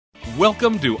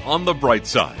Welcome to On the Bright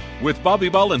Side with Bobby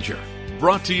Bollinger.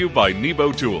 Brought to you by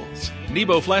Nebo Tools.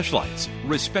 Nebo flashlights,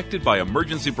 respected by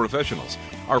emergency professionals,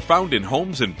 are found in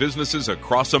homes and businesses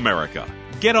across America.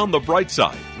 Get on the bright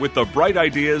side with the bright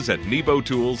ideas at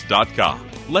nebotools.com.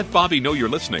 Let Bobby know you're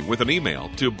listening with an email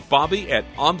to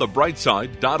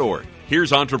bobby@onthebrightside.org.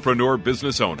 Here's entrepreneur,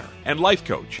 business owner, and life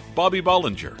coach Bobby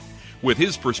Bollinger with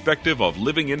his perspective of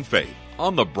living in faith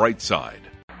on the bright side.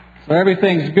 So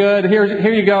everything's good.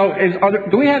 Here you go.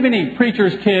 Do we have any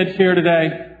preacher's kids here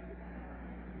today?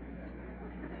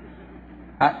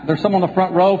 There's some on the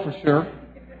front row for sure.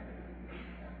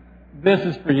 This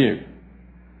is for you.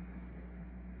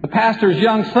 The pastor's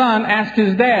young son asked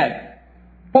his dad,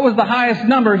 what was the highest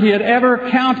number he had ever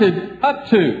counted up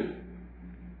to?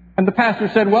 And the pastor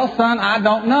said, well, son, I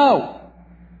don't know.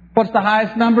 What's the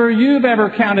highest number you've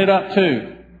ever counted up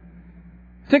to?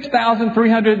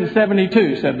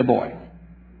 6,372, said the boy.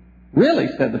 Really,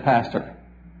 said the pastor.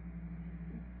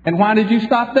 And why did you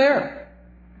stop there?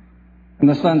 And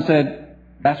the son said,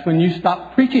 that's when you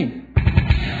stopped preaching.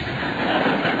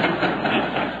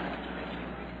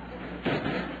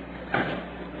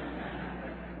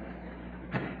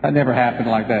 That never happened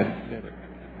like that, did it?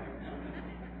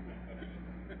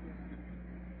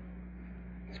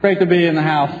 It's great to be in the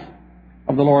house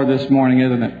of the Lord this morning,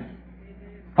 isn't it?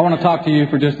 I want to talk to you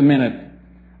for just a minute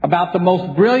about the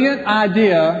most brilliant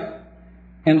idea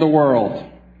in the world.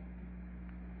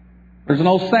 There's an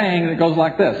old saying that goes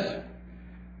like this: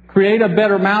 create a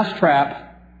better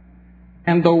mousetrap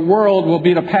and the world will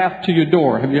be the path to your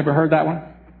door. Have you ever heard that one?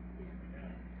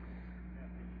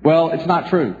 Well, it's not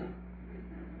true.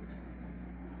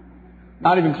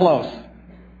 Not even close.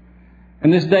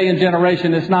 In this day and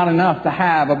generation, it's not enough to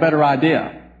have a better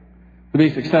idea to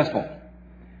be successful.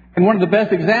 And one of the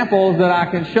best examples that I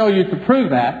can show you to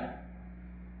prove that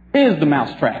is the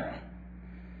mousetrap.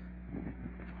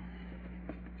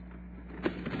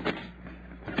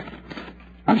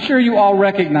 I'm sure you all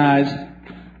recognize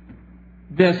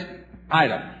this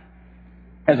item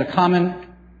as a common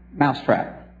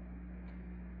mousetrap.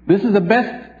 This is the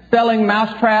best-selling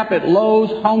mousetrap at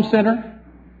Lowe's Home Center.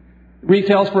 It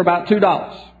retails for about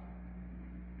 $2.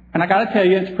 And I got to tell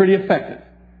you, it's pretty effective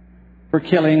for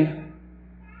killing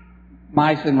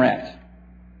mice and rats.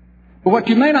 But what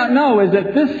you may not know is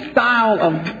that this style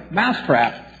of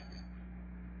mousetrap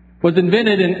was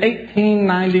invented in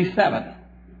 1897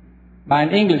 by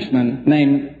an Englishman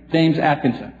named James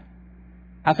Atkinson.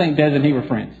 I think Des and he were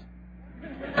friends.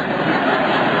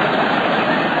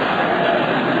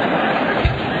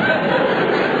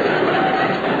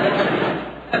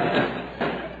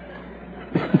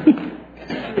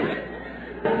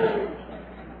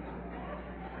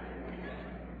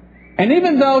 And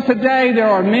even though today there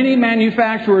are many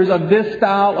manufacturers of this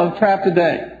style of trap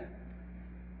today,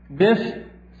 this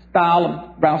style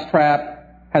of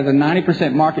mousetrap has a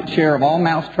 90% market share of all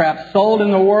mousetraps sold in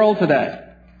the world today.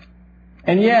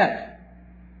 And yet,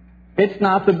 it's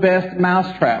not the best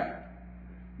mousetrap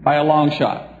by a long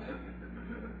shot.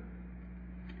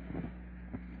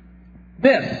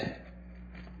 This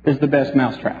is the best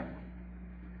mousetrap.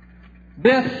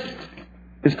 This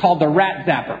is called the Rat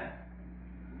Zapper.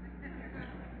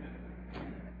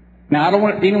 Now, I don't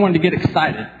want anyone to get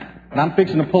excited, but I'm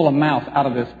fixing to pull a mouse out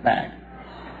of this bag.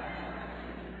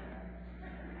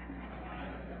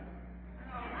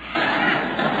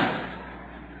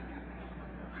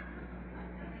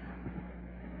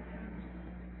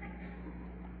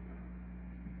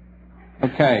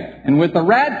 Okay, and with the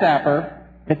Rat Zapper,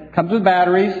 it comes with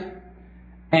batteries,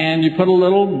 and you put a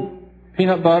little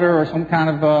peanut butter or some kind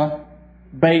of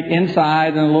bait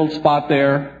inside in a little spot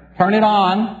there, turn it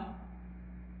on,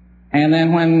 and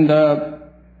then when the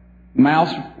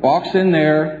mouse walks in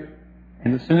there,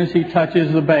 and as soon as he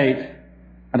touches the bait,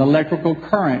 an electrical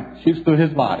current shoots through his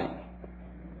body.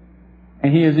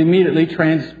 And he is immediately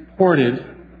transported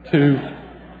to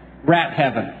rat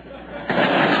heaven.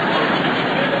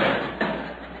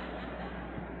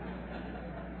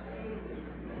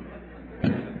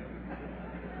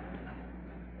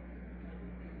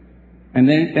 And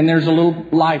then there's a little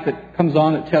light that comes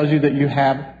on that tells you that you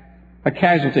have a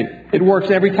casualty. It works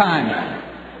every time.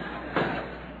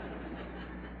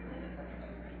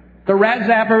 The Rat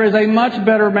Zapper is a much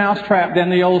better mousetrap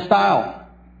than the old style.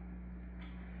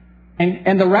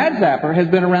 And the Rat Zapper has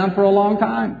been around for a long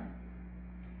time.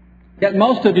 Yet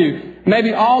most of you,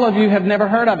 maybe all of you, have never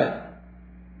heard of it.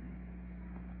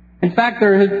 In fact,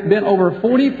 there has been over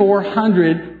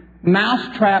 4,400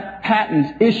 mousetrap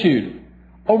patents issued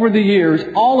over the years,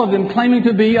 all of them claiming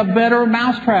to be a better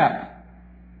mousetrap.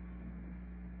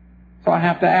 So I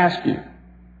have to ask you,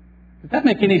 does that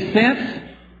make any sense?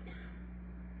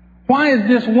 Why is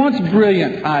this once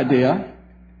brilliant idea,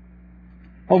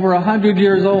 over 100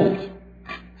 years old,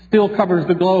 still covers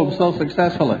the globe so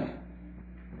successfully?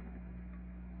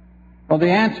 Well, the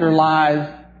answer lies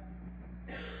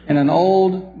in an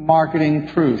old marketing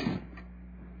truth,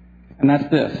 and that's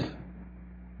this.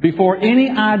 Before any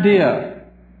idea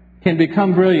can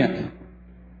become brilliant,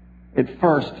 it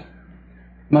first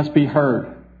must be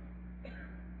heard.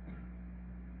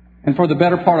 And for the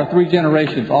better part of 3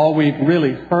 generations, all we've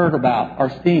really heard about or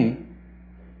seen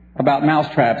about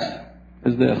mousetraps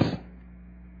is this.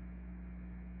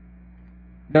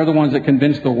 They're the ones that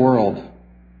convinced the world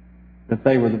that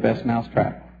they were the best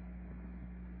mousetrap.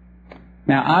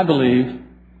 Now, I believe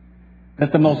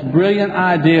that the most brilliant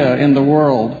idea in the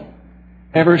world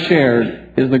ever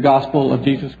shared is the gospel of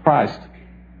Jesus Christ.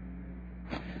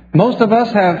 Most of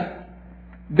us have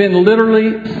been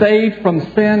literally saved from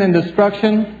sin and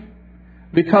destruction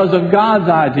because of God's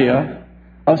idea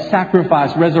of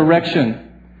sacrifice,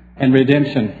 resurrection, and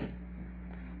redemption.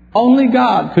 Only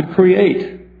God could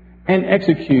create and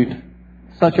execute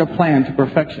such a plan to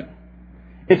perfection.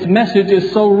 Its message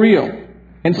is so real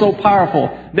and so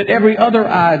powerful that every other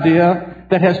idea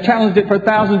that has challenged it for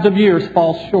thousands of years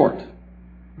falls short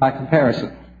by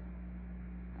comparison.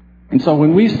 And so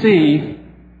when we see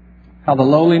how the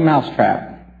lowly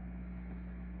mousetrap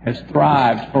has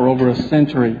thrived for over a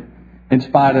century in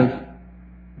spite of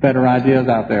better ideas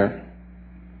out there,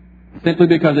 simply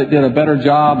because it did a better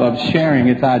job of sharing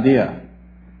its idea,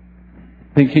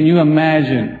 then can you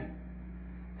imagine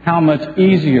how much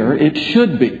easier it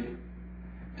should be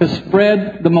to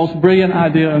spread the most brilliant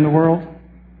idea in the world,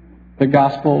 the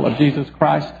gospel of Jesus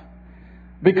Christ?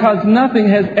 Because nothing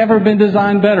has ever been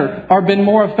designed better or been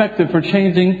more effective for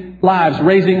changing lives,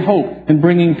 raising hope, and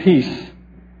bringing peace,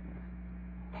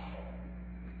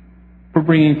 for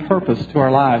bringing purpose to our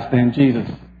lives than Jesus.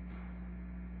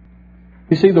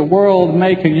 You see, the world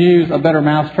may could use a better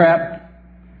mousetrap,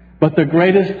 but the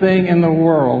greatest thing in the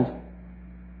world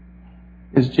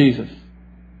is Jesus.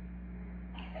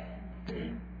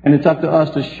 And it's up to us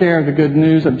to share the good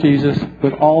news of Jesus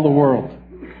with all the world.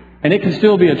 And it can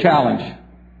still be a challenge.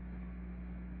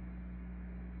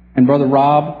 And Brother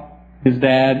Rob, his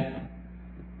dad,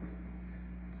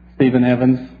 Stephen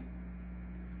Evans,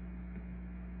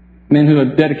 men who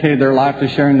have dedicated their life to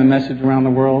sharing the message around the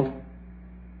world,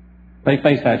 they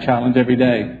face that challenge every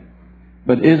day.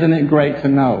 But isn't it great to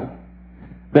know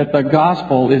that the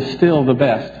gospel is still the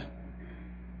best,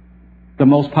 the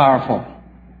most powerful,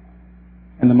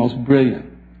 and the most brilliant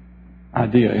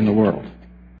idea in the world?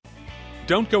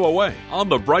 Don't go away. On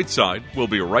the Bright Side, we'll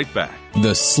be right back.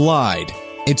 The slide.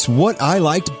 It's what I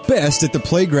liked best at the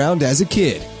playground as a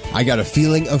kid. I got a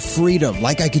feeling of freedom,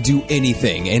 like I could do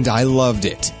anything, and I loved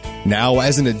it. Now,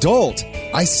 as an adult,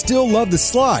 I still love the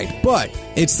slide, but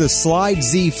it's the Slide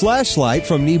Z flashlight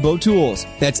from Nebo Tools.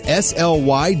 That's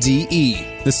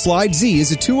SLYDE. The Slide Z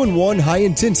is a 2-in-1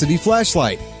 high-intensity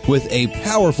flashlight with a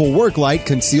powerful work light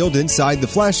concealed inside the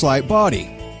flashlight body.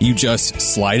 You just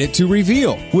slide it to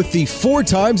reveal with the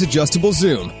 4x adjustable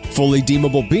zoom, fully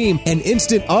dimmable beam, and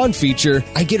instant on feature.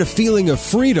 I get a feeling of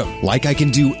freedom, like I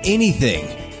can do anything.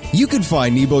 You can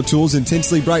find Nebo Tools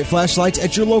Intensely Bright Flashlights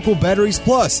at your local Batteries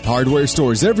Plus hardware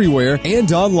stores everywhere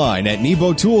and online at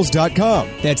nebotools.com.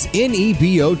 That's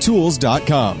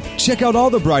NEBOtools.com. Check out all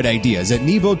the bright ideas at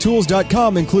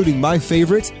nebotools.com, including my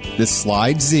favorite, the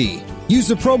Slide Z. Use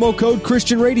the promo code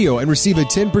Christian Radio and receive a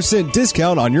 10%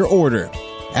 discount on your order.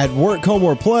 At work, home,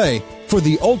 or play, for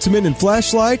the ultimate in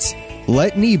flashlights,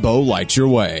 let Nebo light your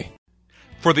way.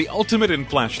 For the ultimate in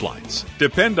flashlights,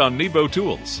 depend on Nebo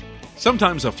Tools.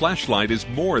 Sometimes a flashlight is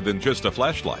more than just a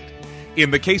flashlight. In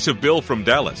the case of Bill from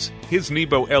Dallas, his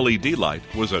Nebo LED light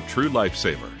was a true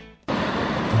lifesaver.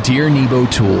 Dear Nebo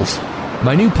Tools,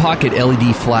 my new pocket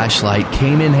LED flashlight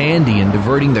came in handy in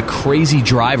diverting the crazy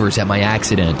drivers at my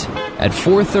accident. At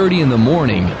 4:30 in the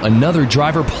morning, another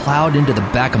driver plowed into the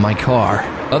back of my car.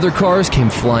 Other cars came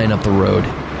flying up the road.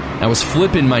 I was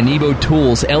flipping my Nebo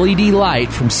Tools LED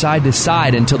light from side to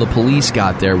side until the police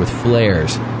got there with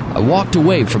flares. I walked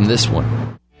away from this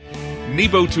one.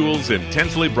 Nebo Tools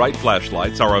Intensely Bright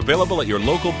Flashlights are available at your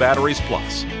local Batteries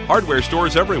Plus, hardware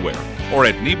stores everywhere, or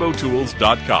at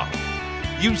nebotools.com.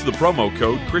 Use the promo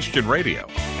code Christian Radio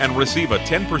and receive a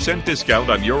 10% discount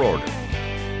on your order.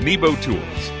 Nebo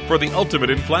Tools, for the ultimate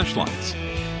in flashlights.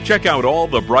 Check out all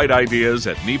the bright ideas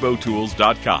at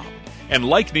nebotools.com and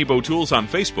like Nebo Tools on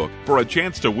Facebook for a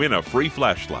chance to win a free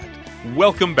flashlight.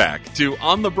 Welcome back to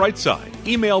On the Bright Side.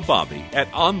 Email Bobby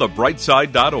at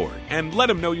onthebrightside.org and let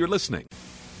him know you're listening.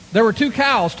 There were 2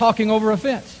 cows talking over a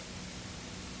fence.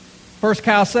 First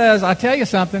cow says, I tell you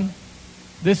something,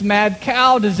 This mad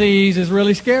cow disease is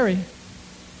really scary.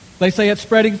 They say it's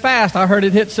spreading fast. I heard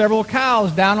it hit several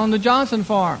cows down on the Johnson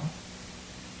farm.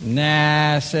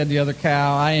 Nah, said the other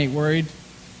cow, I ain't worried.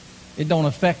 It don't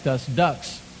affect us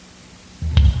ducks.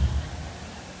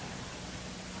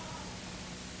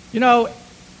 You know,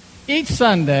 each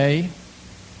Sunday,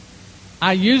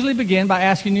 I usually begin by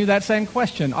asking you that same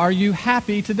question. Are you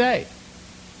happy today?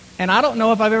 And I don't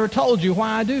know if I've ever told you why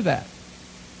I do that.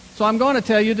 So I'm going to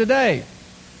tell you today.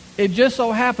 It just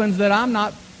so happens that I'm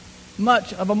not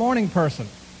much of a morning person.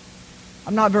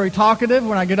 I'm not very talkative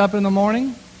when I get up in the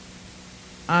morning.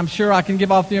 I'm sure I can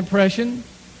give off the impression,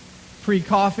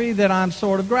 pre-coffee, that I'm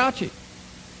sort of grouchy.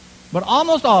 But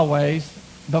almost always,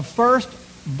 the first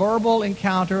verbal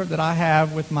encounter that I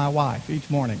have with my wife each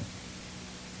morning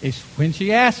is when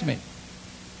she asks me,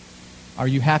 "Are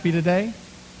you happy today?"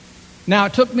 Now,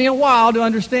 it took me a while to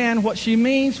understand what she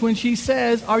means when she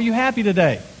says, "Are you happy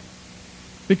today?"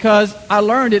 Because I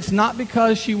learned it's not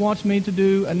because she wants me to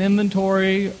do an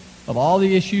inventory of all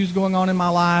the issues going on in my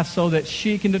life so that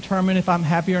she can determine if I'm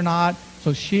happy or not,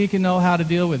 so she can know how to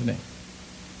deal with me.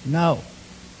 No.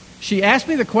 She asked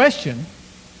me the question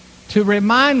to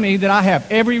remind me that I have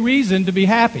every reason to be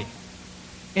happy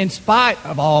in spite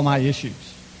of all my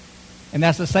issues. And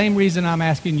that's the same reason I'm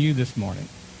asking you this morning.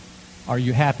 Are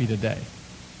you happy today?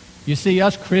 You see,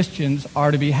 us Christians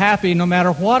are to be happy no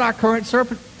matter what our current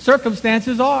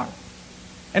circumstances are.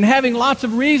 And having lots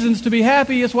of reasons to be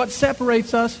happy is what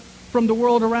separates us from the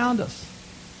world around us.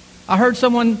 I heard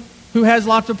someone who has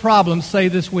lots of problems say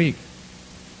this week,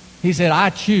 he said, "I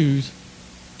choose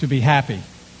to be happy."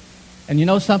 And you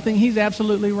know something? He's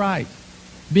absolutely right.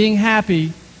 Being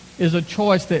happy is a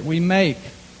choice that we make.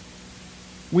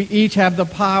 We each have the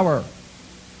power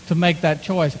to make that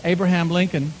choice. Abraham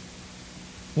Lincoln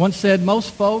once said,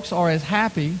 "Most folks are as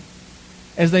happy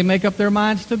as they make up their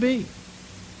minds to be."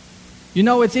 You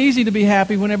know, it's easy to be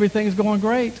happy when everything's going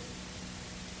great.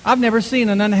 I've never seen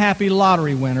an unhappy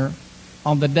lottery winner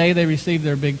on the day they receive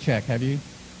their big check, have you?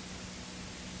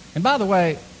 And by the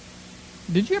way,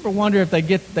 did you ever wonder if they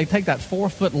take that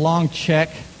 4-foot-long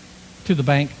check to the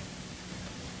bank?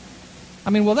 I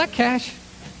mean, will that cash?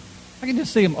 I can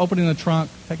just see them opening the trunk,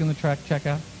 taking the check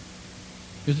out.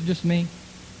 Is it just me?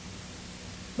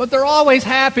 But they're always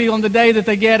happy on the day that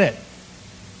they get it.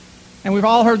 And we've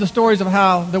all heard the stories of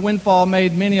how the windfall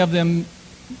made many of them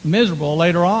miserable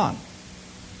later on.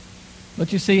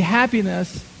 But you see,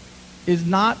 happiness is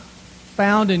not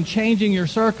found in changing your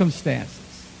circumstances,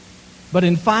 but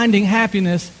in finding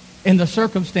happiness in the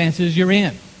circumstances you're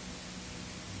in.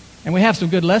 And we have some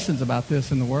good lessons about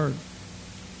this in the Word.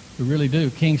 We really do.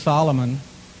 King Solomon,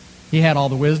 he had all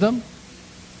the wisdom,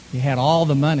 he had all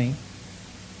the money,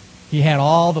 he had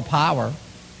all the power,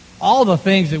 all the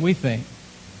things that we think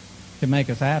can make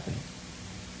us happy.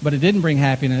 But it didn't bring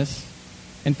happiness.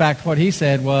 In fact, what he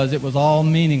said was it was all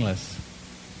meaningless.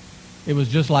 It was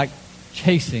just like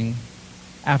chasing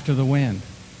after the wind.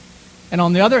 And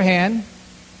on the other hand,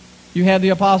 you had the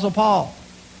Apostle Paul.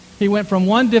 He went from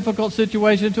one difficult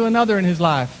situation to another in his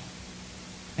life.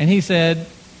 And he said,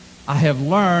 "I have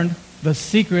learned the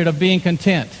secret of being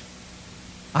content.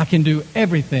 I can do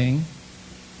everything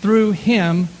through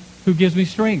Him who gives me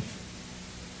strength."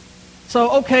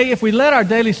 So, okay, if we let our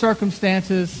daily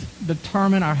circumstances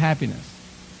determine our happiness,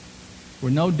 we're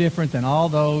no different than all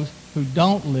those who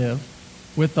don't live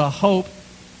with the hope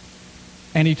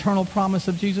and eternal promise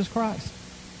of Jesus Christ.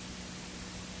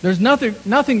 There's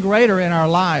nothing greater in our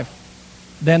life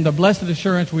than the blessed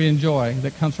assurance we enjoy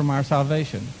that comes from our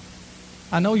salvation.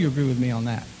 I know you agree with me on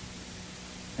that.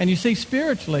 And you see,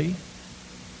 spiritually,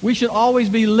 we should always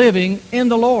be living in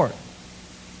the Lord.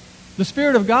 The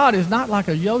Spirit of God is not like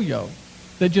a yo-yo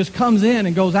that just comes in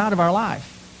and goes out of our life.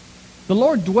 The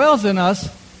Lord dwells in us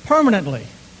permanently.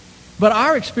 But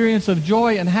our experience of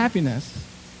joy and happiness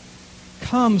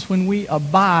comes when we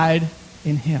abide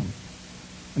in Him.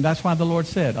 And that's why the Lord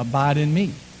said, "Abide in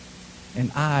me,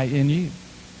 and I in you."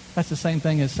 That's the same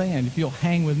thing as saying, if you'll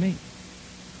hang with me,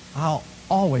 I'll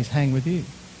always hang with you.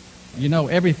 You know,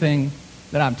 everything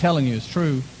that I'm telling you is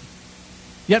true.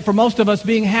 Yet for most of us,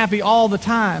 being happy all the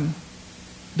time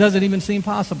doesn't even seem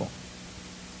possible.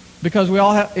 Because we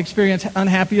all experience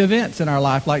unhappy events in our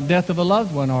life, like death of a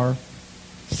loved one, or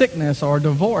sickness, or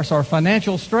divorce, or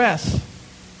financial stress.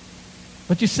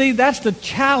 But you see, that's the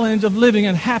challenge of living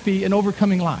a happy and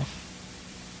overcoming life.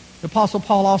 The Apostle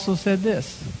Paul also said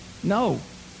this, "No,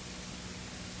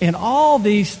 in all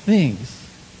these things,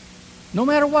 no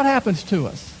matter what happens to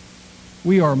us,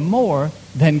 we are more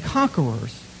than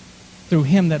conquerors through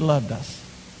Him that loved us."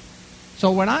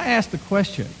 So when I ask the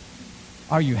question,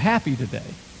 "Are you happy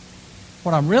today?"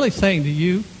 What I'm really saying to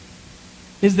you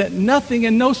is that nothing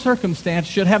and no circumstance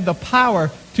should have the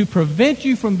power to prevent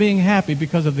you from being happy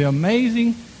because of the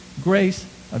amazing grace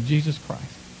of Jesus Christ.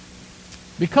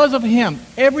 Because of him,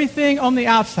 everything on the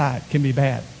outside can be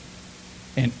bad,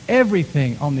 and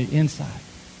everything on the inside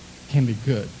can be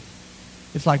good.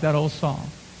 It's like that old song,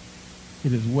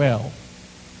 "It is well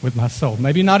with my soul."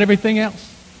 Maybe not everything else,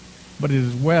 but it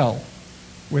is well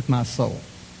with my soul.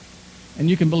 And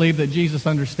you can believe that Jesus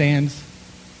understands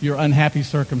your unhappy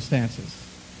circumstances.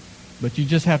 But you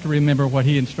just have to remember what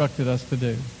he instructed us to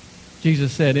do.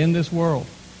 Jesus said, "In this world,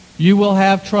 you will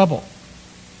have trouble,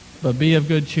 but be of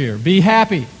good cheer. Be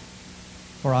happy,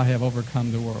 for I have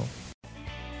overcome the world."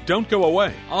 Don't go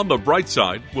away. On the Bright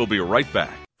Side, we'll be right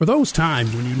back. For those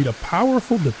times when you need a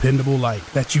powerful, dependable light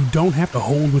that you don't have to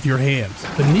hold with your hands,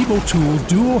 the Nebo Tools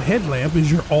Dual Headlamp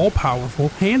is your all-powerful,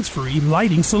 hands-free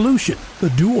lighting solution. The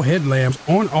Dual Headlamp's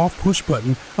on-off push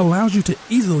button allows you to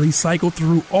easily cycle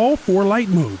through all 4 light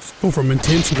modes. Go from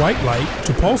intense white light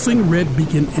to pulsing red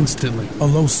beacon instantly. A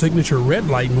low signature red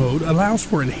light mode allows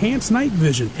for enhanced night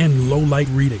vision and low light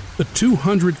reading. The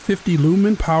 250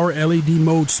 lumen power LED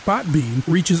mode spot beam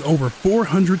reaches over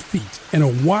 400 feet, and a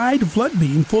wide flood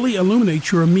beam fully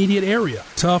illuminates your immediate area.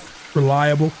 Tough,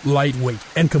 reliable, lightweight,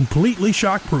 and completely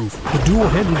shockproof. The Dual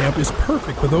Headlamp is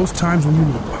perfect for those times when you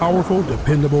need a powerful,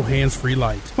 dependable, hands-free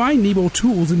light. Find Nebo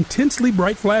Tools' intensely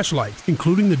bright flashlights,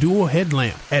 including the Dual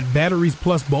Headlamp, at Batteries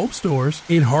Plus bulb stores,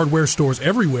 in hardware stores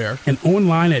everywhere, and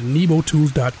online at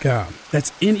nebotools.com.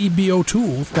 That's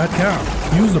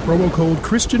nebotools.com. Use the promo code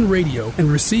Christian Radio and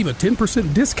receive a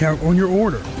 10% discount on your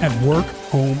order at work,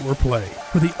 home, or play.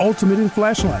 For the ultimate in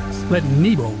flashlights, let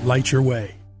Nebo light your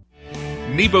way.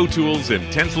 Nebo Tools'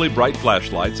 intensely bright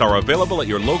flashlights are available at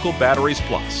your local Batteries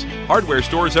Plus, hardware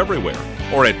stores everywhere,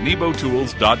 or at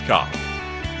nebotools.com.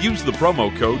 Use the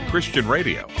promo code Christian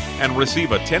Radio and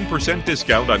receive a 10%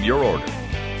 discount on your order.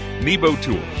 Nebo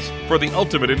Tools, for the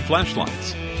ultimate in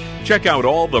flashlights. Check out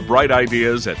all the bright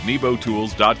ideas at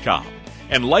nebotools.com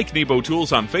and like Nebo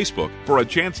Tools on Facebook for a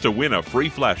chance to win a free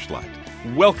flashlight.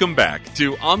 Welcome back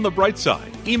to On the Bright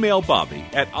Side. Email Bobby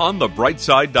at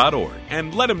onthebrightside.org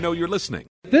and let him know you're listening.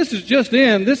 This is just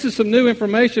in. This is some new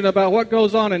information about what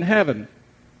goes on in heaven.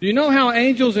 Do you know how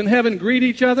angels in heaven greet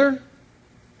each other?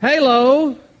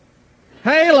 Halo.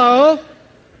 Halo.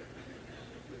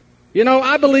 You know,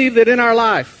 I believe that in our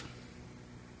life,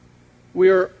 we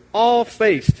are all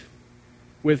faced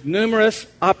with numerous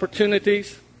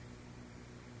opportunities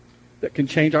that can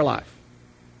change our life.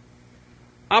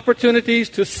 Opportunities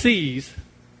to seize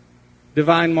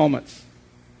divine moments.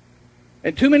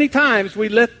 And too many times we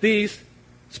let these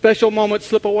special moments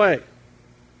slip away.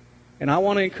 And I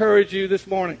want to encourage you this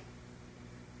morning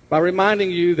by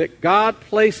reminding you that God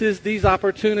places these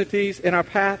opportunities in our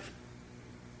path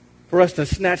for us to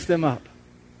snatch them up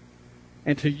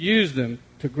and to use them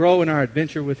to grow in our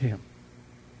adventure with Him.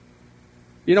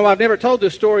 You know, I've never told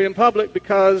this story in public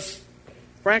because,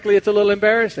 frankly, it's a little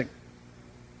embarrassing.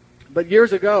 But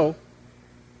years ago,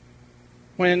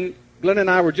 when Glenn and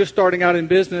I were just starting out in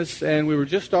business and we were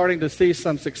just starting to see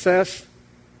some success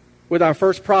with our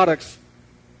first products,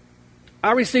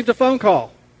 I received a phone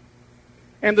call.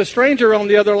 And the stranger on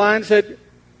the other line said,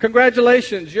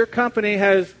 "Congratulations, your company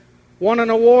has won an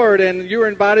award and you're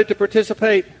invited to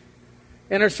participate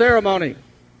in a ceremony."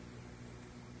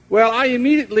 Well, I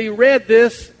immediately read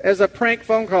this as a prank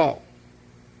phone call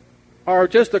or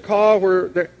just a call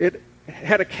where it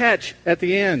had a catch at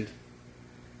the end.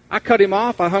 I cut him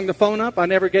off. I hung the phone up. I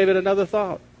never gave it another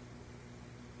thought.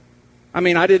 I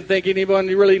mean, I didn't think anyone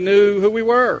really knew who we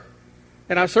were.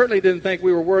 And I certainly didn't think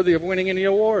we were worthy of winning any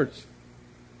awards.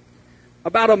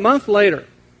 About a month later,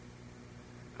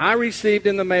 I received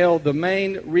in the mail the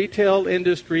main retail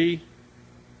industry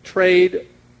trade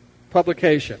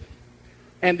publication.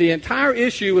 And the entire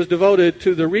issue was devoted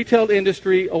to the Retail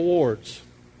Industry Awards,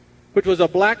 which was a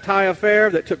black tie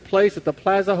affair that took place at the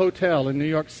Plaza Hotel in New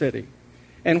York City,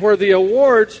 and where the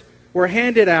awards were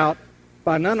handed out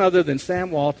by none other than Sam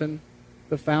Walton,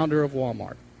 the founder of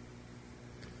Walmart.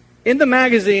 In the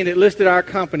magazine, it listed our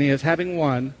company as having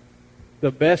won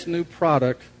the best new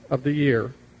product of the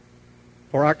year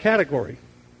for our category.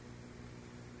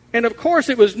 And of course,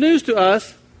 it was news to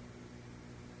us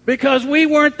because we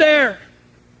weren't there.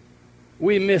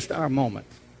 We missed our moment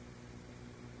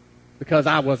because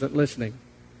I wasn't listening.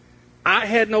 I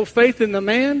had no faith in the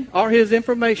man or his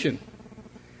information.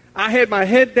 I had my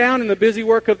head down in the busy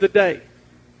work of the day.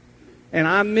 And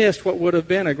I missed what would have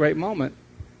been a great moment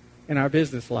in our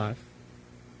business life.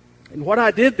 And what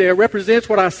I did there represents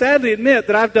what I sadly admit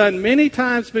that I've done many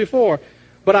times before.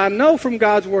 But I know from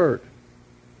God's Word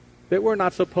that we're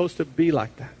not supposed to be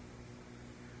like that.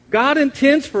 God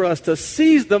intends for us to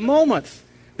seize the moments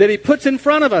that He puts in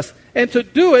front of us. And to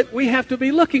do it, we have to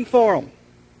be looking for them.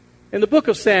 In the book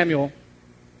of Samuel,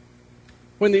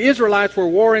 when the Israelites were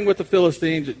warring with the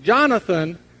Philistines,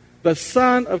 Jonathan, the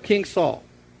son of King Saul,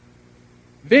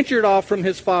 ventured off from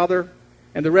his father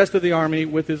and the rest of the army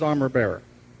with his armor bearer.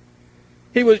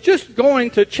 He was just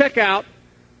going to check out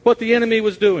what the enemy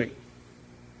was doing.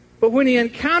 But when he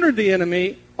encountered the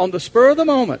enemy on the spur of the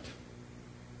moment,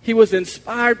 he was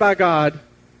inspired by God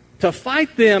to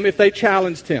fight them if they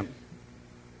challenged him.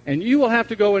 And you will have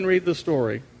to go and read the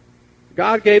story.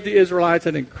 God gave the Israelites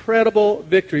an incredible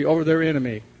victory over their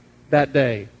enemy that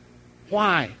day.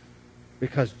 Why?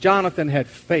 Because Jonathan had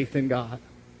faith in God.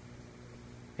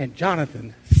 And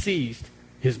Jonathan seized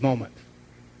his moment.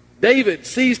 David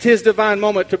seized his divine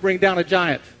moment to bring down a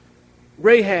giant.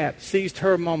 Rahab seized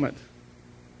her moment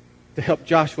to help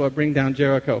Joshua bring down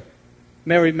Jericho.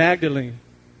 Mary Magdalene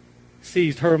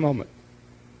seized her moment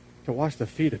to wash the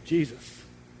feet of Jesus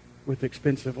with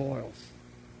expensive oils.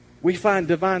 We find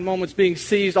divine moments being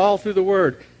seized all through the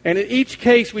Word. And in each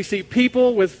case, we see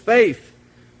people with faith,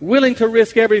 willing to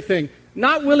risk everything,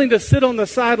 not willing to sit on the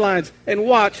sidelines and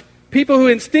watch, people who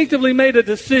instinctively made a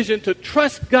decision to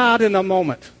trust God in the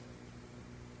moment.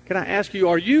 Can I ask you,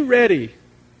 are you ready?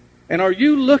 And are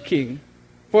you looking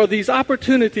for these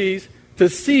opportunities to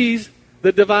seize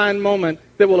the divine moment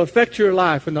that will affect your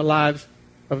life and the lives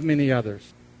of many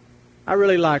others? I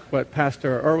really like what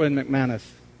Pastor Erwin McManus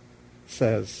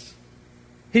says.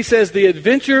 He says, the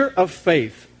adventure of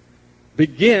faith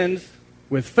begins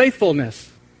with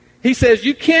faithfulness. He says,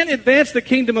 you can't advance the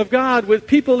kingdom of God with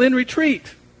people in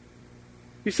retreat.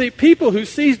 You see, people who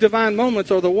seize divine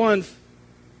moments are the ones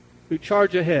who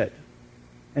charge ahead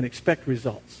and expect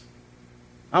results.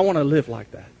 I want to live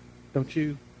like that, don't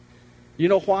you? You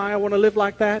know why I want to live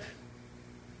like that?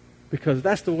 Because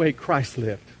that's the way Christ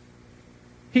lived.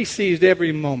 He seized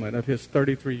every moment of his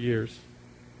 33 years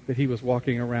that he was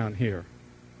walking around here.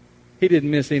 He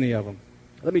didn't miss any of them.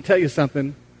 Let me tell you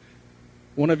something.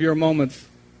 One of your moments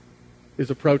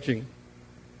is approaching.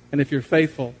 And if you're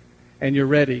faithful and you're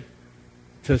ready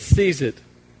to seize it,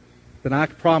 then I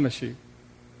promise you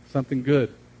something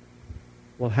good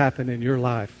will happen in your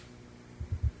life.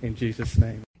 In Jesus'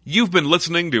 name. You've been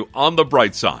listening to On the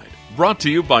Bright Side, brought to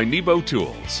you by Nebo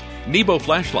Tools. Nebo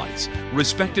flashlights,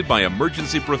 respected by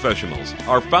emergency professionals,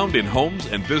 are found in homes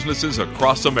and businesses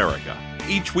across America.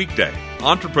 Each weekday,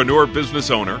 entrepreneur, business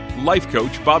owner, life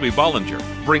coach Bobby Bollinger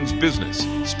brings business,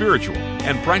 spiritual,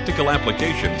 and practical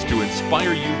applications to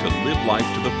inspire you to live life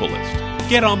to the fullest.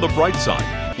 Get on the bright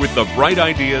side with the bright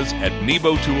ideas at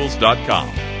nebotools.com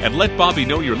and let Bobby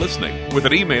know you're listening with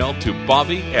an email to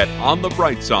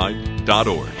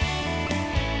bobby@onthebrightside.org.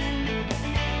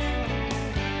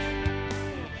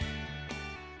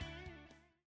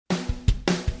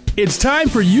 It's time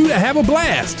for you to have a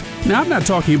blast. Now, I'm not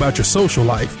talking about your social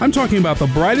life. I'm talking about the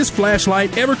brightest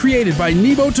flashlight ever created by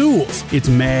Nebo Tools. It's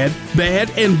mad, bad,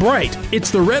 and bright.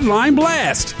 It's the Redline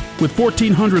Blast. With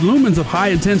 1,400 lumens of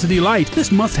high-intensity light,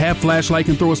 this must-have flashlight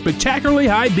can throw a spectacularly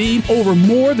high beam over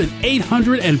more than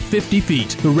 850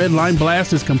 feet. The Redline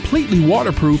Blast is completely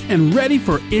waterproof and ready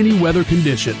for any weather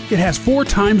condition. It has 4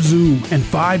 times zoom and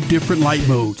 5 different light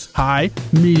modes: high,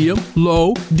 medium,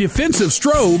 low, defensive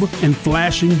strobe, and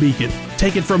flashing beacon.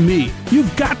 Take it from me,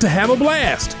 you've got to have a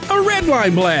blast. A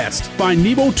Redline Blast. Find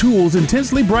Nebo Tools'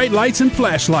 intensely bright lights and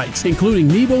flashlights, including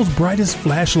Nebo's brightest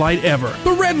flashlight ever,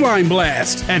 the Redline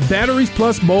Blast, at Batteries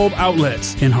Plus bulb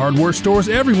outlets, in hardware stores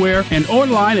everywhere, and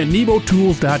online at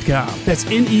nebotools.com. That's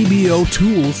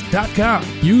nebotools.com.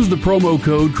 Use the promo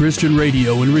code Christian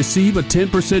Radio and receive a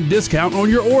 10% discount on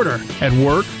your order at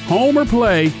work, home, or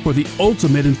play for the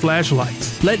ultimate in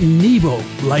flashlights. Let Nebo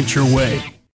light your way.